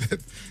is it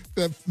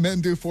that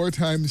men do 4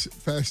 times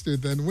faster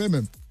than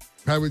women?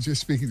 I was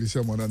just speaking to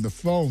someone on the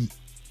phone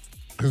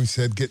who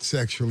said get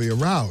sexually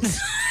aroused.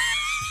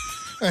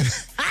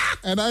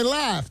 And I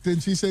laughed,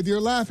 and she said,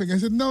 "You're laughing." I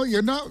said, "No,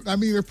 you're not. I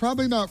mean, you're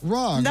probably not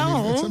wrong. No.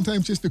 I mean,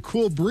 sometimes just a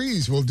cool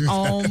breeze will do that."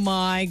 Oh,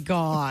 my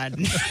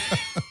God.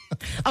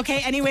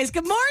 Okay, anyways,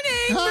 good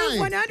morning. Hi.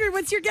 Move 100,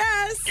 what's your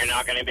guess? You're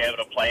not going to be able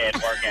to play it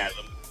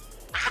orgasm.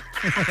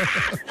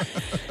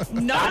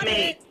 Not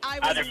me. I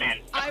Other men.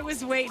 I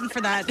was waiting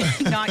for that.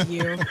 Not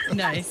you.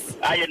 Nice.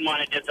 I didn't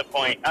want to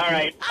disappoint. All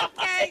right.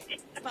 Okay.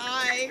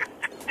 Bye.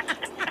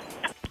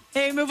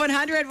 Hey, Move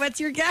 100, what's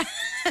your guess?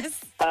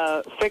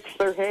 Fix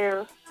their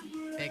hair.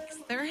 Fix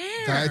their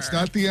hair. That's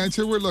not the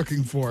answer we're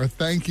looking for.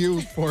 Thank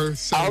you for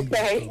saying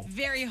Okay. so.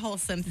 Very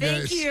wholesome.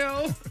 Thank Yes.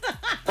 you.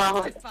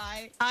 Uh,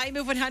 Bye. Hi,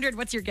 Move 100,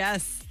 what's your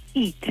guess?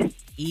 eat.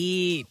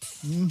 Eat.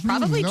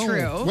 Probably No.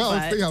 true. Well,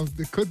 but- you know,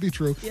 it could be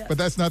true, but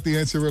that's not the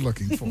answer we're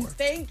looking for.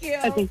 Thank you.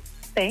 Okay.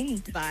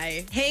 Thanks.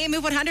 Bye. Hey,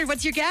 Move 100,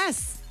 what's your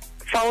guess?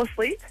 Fall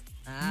asleep.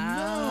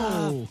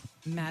 Oh.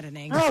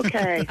 Maddening.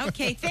 Okay.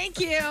 Okay, thank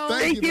you.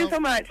 Thank you though. so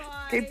much.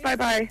 Bye. Okay,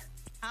 bye-bye.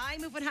 Hi,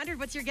 Move 100,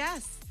 what's your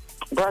guess?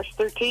 Brush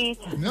their teeth.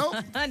 Nope.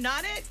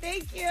 Not it.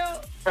 Thank you.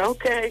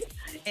 Okay.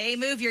 Hey,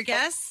 Move, your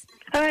guess?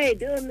 Hi,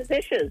 doing the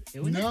dishes.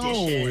 Doing No, the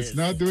dishes. it's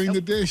not doing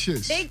the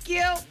dishes. Thank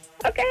you.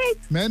 Okay.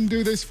 Men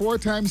do this 4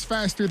 times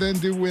faster than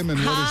do women.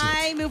 What is it?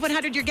 Hi, Move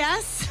 100, your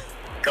guess?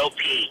 Go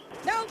pee.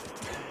 No.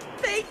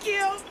 Thank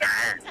you.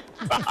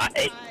 Bye.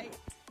 Bye.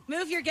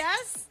 Move, your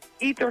guess?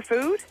 Eat their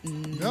food.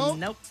 No,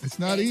 Nope. it's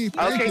not eat.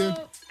 Thank Okay. you.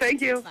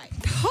 Thank you. Bye.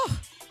 Oh,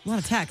 a lot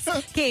of texts.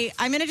 Okay,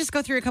 I'm going to just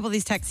go through a couple of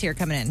these texts here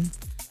coming in.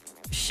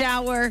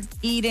 Shower,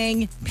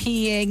 eating,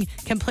 peeing,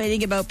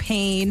 complaining about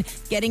pain,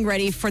 getting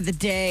ready for the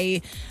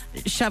day,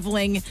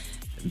 shoveling,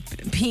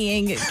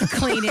 peeing,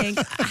 cleaning.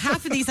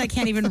 Half of these I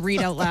can't even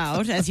read out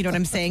loud, as you know what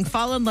I'm saying.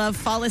 Fall in love,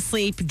 fall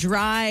asleep,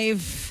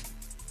 drive,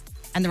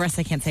 and the rest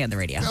I can't say on the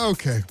radio.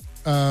 Okay.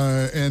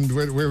 And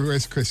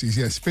where's Chrissy's?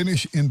 Yes,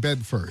 finish in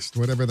bed first,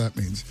 whatever that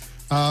means.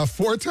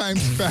 4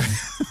 times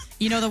fast.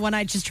 You know the one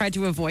I just tried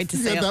to avoid to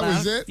say out that loud?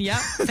 was it? Yeah,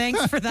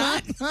 thanks for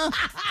that.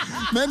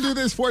 Men do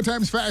this 4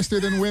 times faster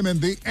than women.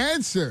 The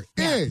answer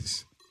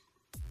is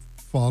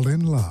fall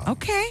in love.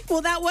 Okay.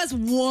 Well, that was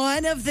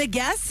one of the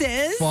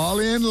guesses. Fall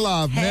in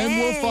love. Men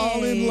will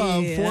fall in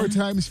love 4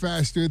 times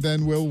faster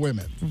than will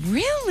women.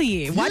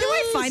 Really? Why do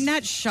I Yes. find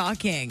that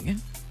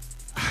shocking?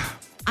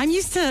 I'm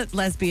used to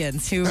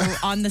lesbians who,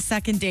 on the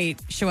second date,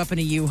 show up in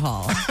a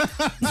U-Haul.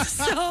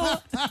 So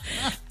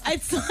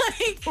it's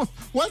like,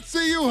 What's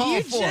the U-Haul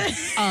You for?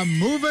 just- I'm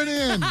moving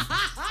in.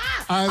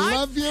 I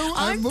love you.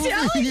 I'm moving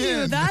telling in.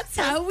 you, that's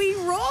how we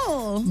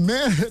roll.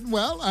 Men,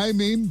 well, I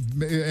mean,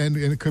 and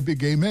it could be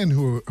gay men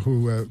who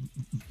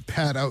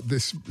pad out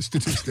this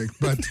statistic,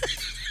 but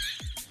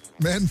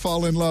men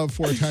fall in love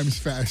 4 times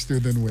faster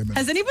than women.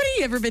 Has anybody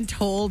ever been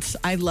told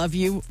I love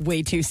you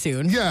way too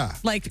soon? Yeah.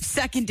 Like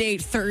second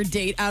date, third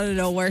date, out of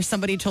nowhere,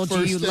 somebody told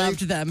First you date,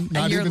 loved them.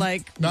 not And you're even-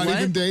 like, not what?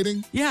 even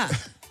dating. Yeah.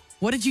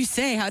 What did you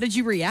say? How did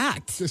you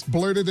react? Just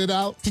blurted it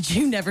out. Did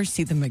you never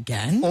see them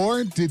again?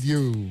 Or did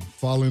you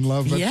fall in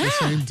love at Yeah. the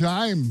same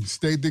time?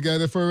 Stayed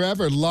together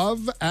forever.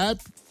 Love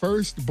at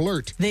first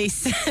blurt. They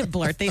said,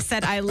 blurt, they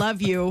said, I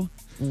love you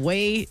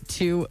way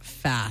too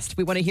fast.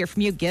 We want to hear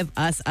from you. Give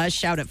us a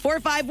shout at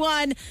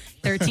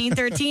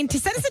 451-1313 to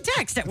send us a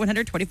text at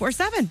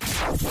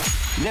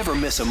 124/7. Never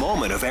miss a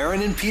moment of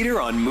Aaron and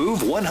Peter on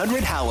Move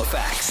 100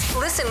 Halifax.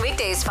 Listen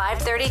weekdays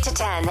 5:30 to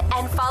 10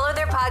 and follow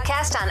their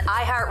podcast on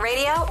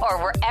iHeartRadio or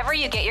wherever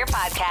you get your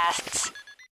podcasts.